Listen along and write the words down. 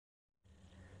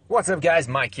What's up, guys?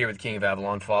 Mike here with King of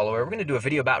Avalon Follower. We're going to do a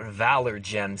video about Valor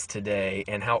gems today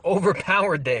and how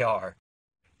overpowered they are.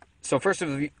 So first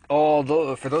of all,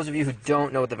 for those of you who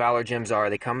don't know what the Valor gems are,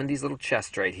 they come in these little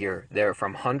chests right here. They're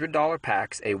from $100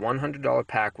 packs. A $100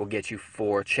 pack will get you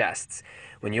 4 chests.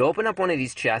 When you open up one of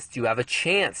these chests, you have a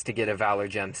chance to get a Valor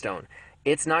gemstone.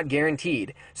 It's not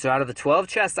guaranteed. So out of the 12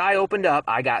 chests I opened up,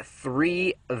 I got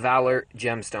 3 Valor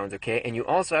gemstones, okay? And you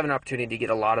also have an opportunity to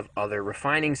get a lot of other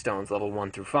refining stones, level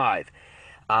 1 through 5.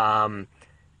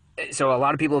 So a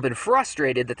lot of people have been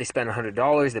frustrated that they spend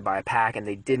 $100, they buy a pack, and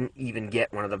they didn't even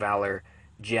get one of the Valor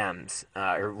gems,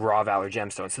 or raw Valor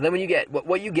gemstones. So then when you get,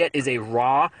 what you get is a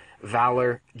raw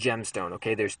Valor gemstone,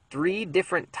 okay? There's 3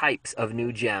 different types of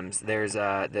new gems. There's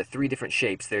the 3 different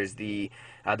shapes. There's the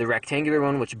rectangular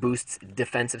one, which boosts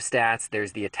defensive stats.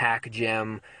 There's the attack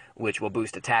gem, which will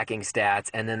boost attacking stats.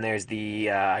 And then there's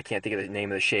the, I can't think of the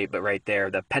name of the shape, but right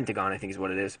there, the pentagon, I think is what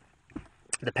it is.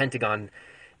 The pentagon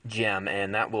gem,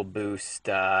 and that will boost,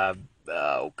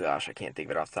 oh gosh, I can't think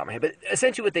of it off the top of my head. But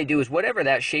essentially what they do is whatever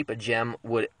that shape of gem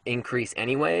would increase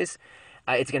anyways,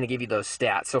 it's going to give you those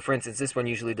stats. So for instance, this one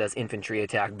usually does infantry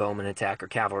attack, bowman attack, or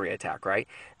cavalry attack, right?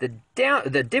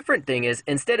 The different thing is,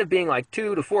 instead of being like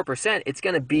 2 to 4%, it's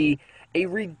going to be a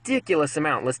ridiculous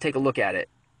amount. Let's take a look at it.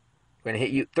 We're going to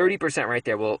hit you 30% right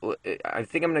there. Well, I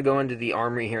think I'm going to go into the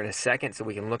armory here in a second so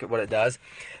we can look at what it does.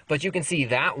 But you can see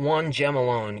that one gem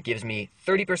alone gives me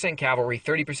 30% cavalry,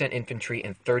 30% infantry,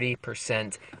 and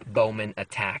 30% bowman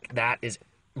attack. That is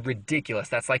ridiculous.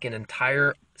 That's like an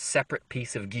entire separate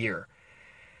piece of gear.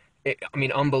 I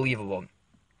mean, unbelievable.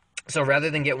 So rather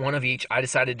than get one of each, I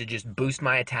decided to just boost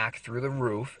my attack through the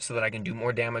roof so that I can do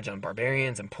more damage on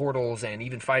barbarians and portals and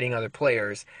even fighting other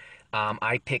players.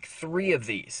 I pick 3 of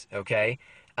these, okay?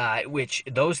 Which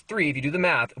those 3, if you do the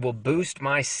math, will boost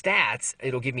my stats.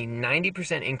 It'll give me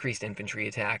 90% increased infantry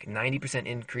attack, 90%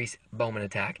 increased bowman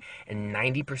attack, and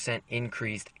 90%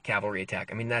 increased cavalry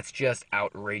attack. I mean, that's just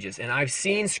outrageous. And I've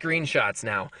seen screenshots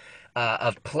now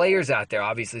of players out there,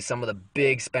 obviously some of the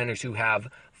big spenders who have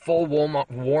full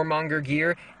warmonger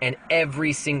gear, and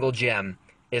every single gem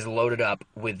is loaded up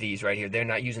with these right here. They're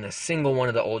not using a single one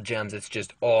of the old gems. It's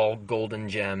just all golden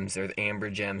gems or the amber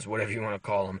gems, whatever you want to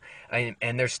call them.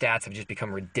 And their stats have just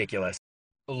become ridiculous.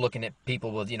 Looking at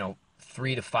people with,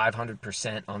 300 to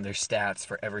 500% on their stats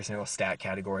for every single stat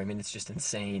category. I mean, it's just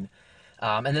insane.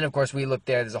 And then, of course, we look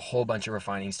there's a whole bunch of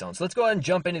refining stones. So let's go ahead and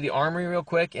jump into the armory real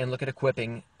quick and look at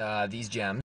equipping these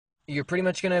gems. You're pretty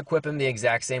much going to equip them the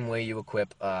exact same way you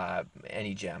equip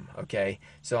any gem, okay?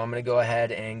 So I'm going to go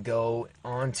ahead and go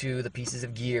onto the pieces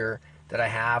of gear that I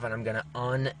have, and I'm going to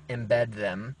unembed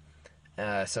them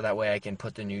so that way I can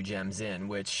put the new gems in,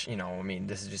 which, I mean,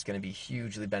 this is just going to be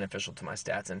hugely beneficial to my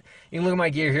stats. And you can look at my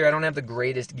gear here. I don't have the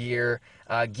greatest gear.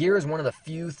 Gear is one of the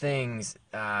few things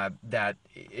that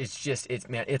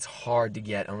it's hard to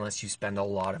get unless you spend a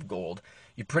lot of gold.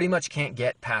 You pretty much can't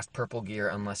get past purple gear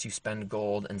unless you spend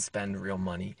gold and spend real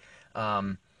money.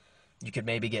 You could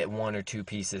maybe get 1 or 2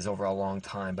 pieces over a long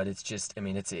time, but it's just, I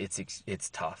mean, it's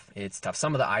tough. It's tough.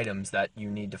 Some of the items that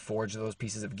you need to forge those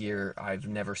pieces of gear, I've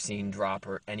never seen drop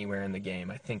or anywhere in the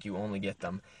game. I think you only get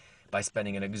them by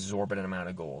spending an exorbitant amount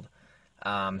of gold.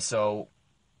 So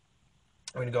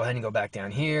I'm going to go ahead and go back down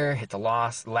here, hit the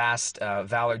last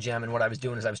Valor gem, and what I was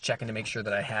doing is I was checking to make sure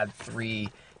that I had 3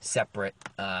 separate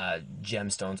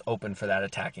gemstones open for that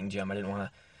attacking gem. I didn't want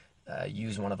to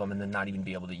use one of them and then not even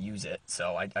be able to use it.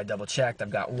 So I double checked. I've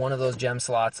got 1 of those gem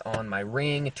slots on my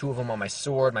ring, 2 of them on my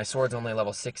sword. My sword's only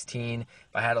level 16. If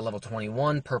I had a level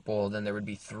 21 purple, then there would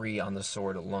be 3 on the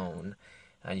sword alone.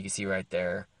 And you can see right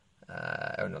there,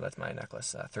 oh no, that's my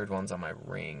necklace. 3rd one's on my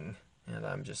ring, and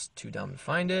I'm just too dumb to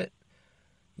find it.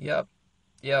 Yep.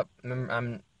 Remember,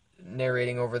 I'm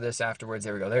narrating over this afterwards.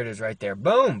 There we go. There it is right there.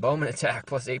 Boom! Bowman attack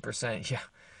plus 8%. Yeah.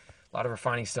 A lot of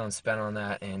refining stones spent on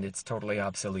that, and it's totally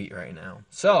obsolete right now.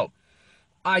 So,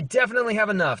 I definitely have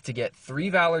enough to get 3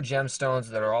 Valor gemstones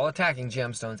that are all attacking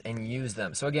gemstones and use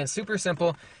them. So again, super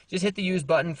simple. Just hit the use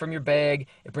button from your bag.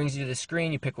 It brings you to the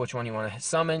screen. You pick which one you want to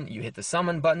summon. You hit the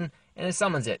summon button, and it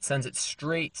summons it. Sends it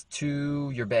straight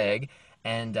to your bag,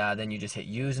 and then you just hit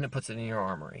use, and it puts it in your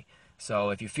armory.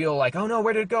 So if you feel like, oh no,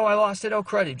 where did it go? I lost it. Oh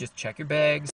crud. You just check your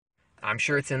bags. I'm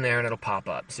sure it's in there, and it'll pop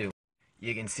up. So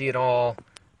you can see it all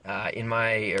in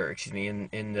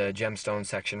the gemstone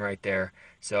section right there.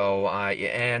 So,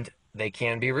 and they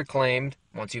can be reclaimed.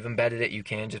 Once you've embedded it, you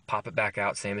can just pop it back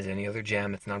out, same as any other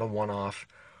gem. It's not a one-off.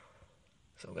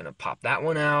 So we're going to pop that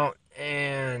one out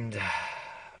and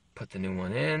put the new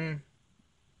one in,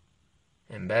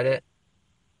 embed it.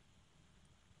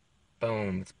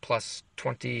 Boom, it's plus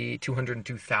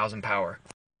 202,000 power.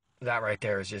 That right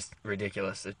there is just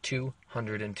ridiculous. A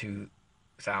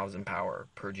 202,000 power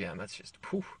per gem. That's just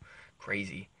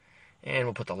crazy. And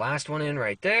we'll put the last one in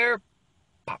right there.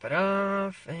 Pop it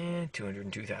off. And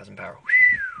 202,000 power.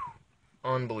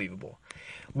 Unbelievable.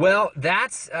 Well,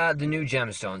 that's the new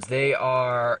gemstones. They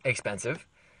are expensive.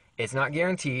 It's not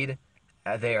guaranteed.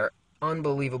 They are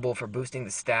unbelievable for boosting the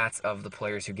stats of the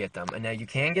players who get them. And now you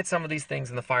can get some of these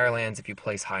things in the Firelands if you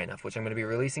place high enough, which I'm going to be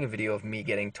releasing a video of me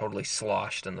getting totally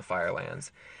sloshed in the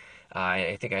Firelands.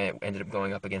 I think I ended up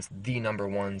going up against the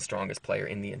 #1 strongest player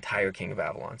in the entire King of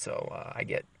Avalon, so I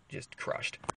get just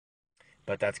crushed.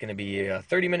 But that's going to be a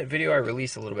 30-minute video I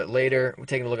release a little bit later. We're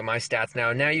taking a look at my stats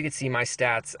now. Now you can see my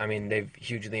stats. I mean, they've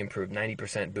hugely improved.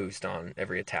 90% boost on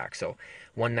every attack. So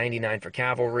 199 for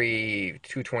cavalry,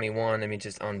 221. I mean,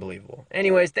 just unbelievable.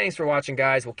 Anyways, thanks for watching,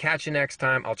 guys. We'll catch you next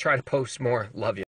time. I'll try to post more. Love you.